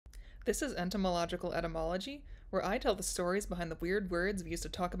This is Entomological Etymology, where I tell the stories behind the weird words we use to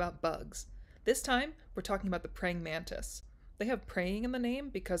talk about bugs. This time, we're talking about the praying mantis. They have praying in the name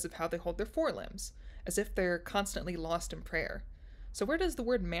because of how they hold their forelimbs, as if they're constantly lost in prayer. So where does the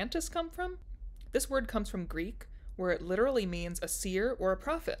word mantis come from? This word comes from Greek, where it literally means a seer or a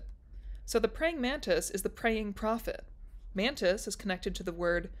prophet. So the praying mantis is the praying prophet. Mantis is connected to the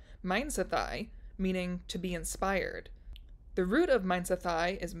word meinsathai, meaning to be inspired. The root of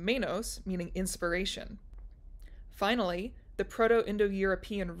meinsathai is menos, meaning inspiration. Finally, the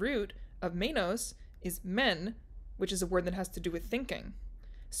Proto-Indo-European root of menos is men, which is a word that has to do with thinking.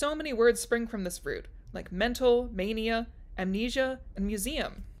 So many words spring from this root, like mental, mania, amnesia, and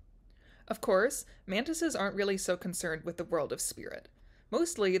museum. Of course, mantises aren't really so concerned with the world of spirit.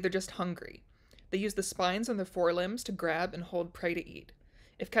 Mostly, they're just hungry. They use the spines on their forelimbs to grab and hold prey to eat.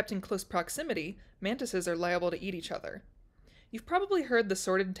 If kept in close proximity, mantises are liable to eat each other. You've probably heard the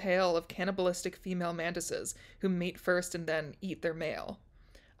sordid tale of cannibalistic female mantises who mate first and then eat their male.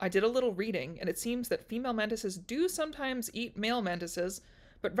 I did a little reading, and it seems that female mantises do sometimes eat male mantises,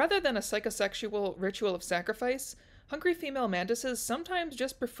 but rather than a psychosexual ritual of sacrifice, hungry female mantises sometimes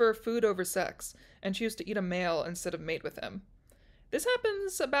just prefer food over sex and choose to eat a male instead of mate with him. This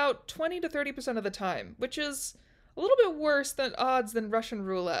happens about 20 to 30% of the time, which is a little bit worse than odds than Russian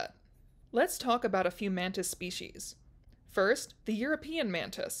roulette. Let's talk about a few mantis species. First, the European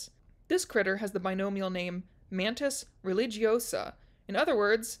mantis. This critter has the binomial name Mantis religiosa. In other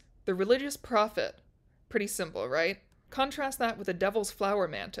words, the religious prophet. Pretty simple, right? Contrast that with the devil's flower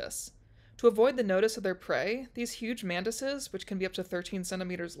mantis. To avoid the notice of their prey, these huge mantises, which can be up to 13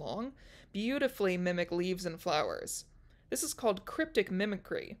 centimeters long, beautifully mimic leaves and flowers. This is called cryptic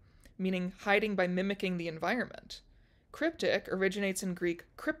mimicry, meaning hiding by mimicking the environment. Cryptic originates in Greek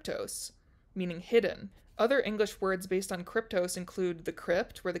kryptos, meaning hidden. Other English words based on kryptos include the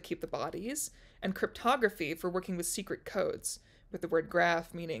crypt, where they keep the bodies, and cryptography for working with secret codes, with the word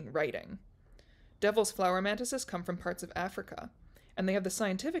graph meaning writing. Devil's flower mantises come from parts of Africa, and they have the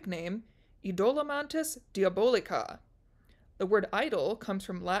scientific name Idolomantis diabolica. The word idol comes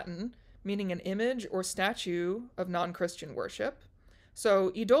from Latin, meaning an image or statue of non-Christian worship.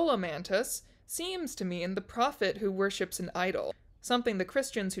 So idolomantis seems to mean the prophet who worships an idol, something the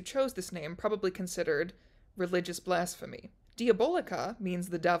Christians who chose this name probably considered religious blasphemy. Diabolica means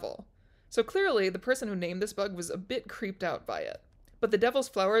the devil. So clearly, the person who named this bug was a bit creeped out by it. But the devil's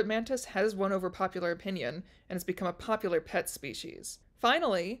flower mantis has won over popular opinion and has become a popular pet species.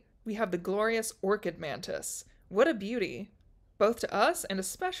 Finally, we have the glorious orchid mantis. What a beauty, both to us and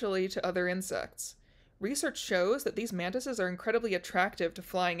especially to other insects. Research shows that these mantises are incredibly attractive to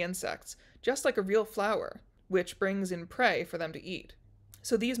flying insects, just like a real flower, which brings in prey for them to eat.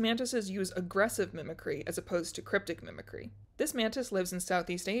 So these mantises use aggressive mimicry as opposed to cryptic mimicry. This mantis lives in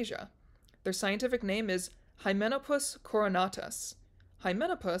Southeast Asia. Their scientific name is Hymenopus coronatus.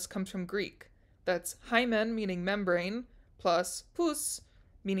 Hymenopus comes from Greek. That's hymen meaning membrane, plus pus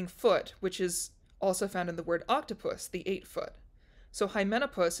meaning foot, which is also found in the word octopus, the 8-foot. So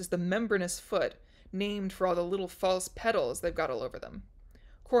Hymenopus is the membranous foot, named for all the little false petals they've got all over them.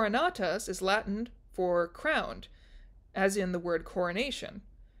 Coronatus is Latin for crowned, as in the word coronation.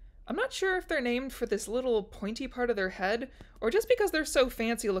 I'm not sure if they're named for this little pointy part of their head, or just because they're so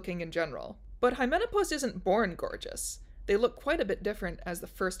fancy looking in general. But Hymenopus isn't born gorgeous. They look quite a bit different as the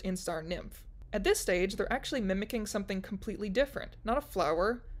first instar nymph. At this stage, they're actually mimicking something completely different. Not a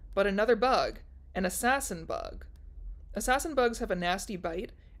flower, but another bug, an assassin bug. Assassin bugs have a nasty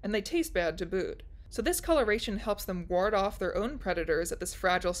bite, and they taste bad to boot. So this coloration helps them ward off their own predators at this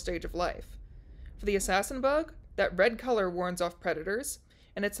fragile stage of life. For the assassin bug, that red color warns off predators,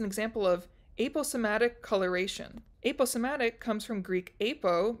 and it's an example of aposematic coloration. Aposematic comes from Greek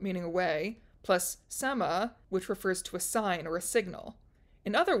apo, meaning away, plus sema, which refers to a sign or a signal.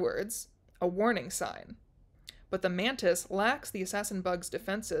 In other words, a warning sign. But the mantis lacks the assassin bug's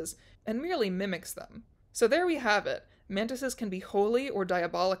defenses and merely mimics them. So there we have it. Mantises can be holy or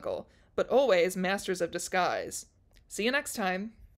diabolical, but always masters of disguise. See you next time!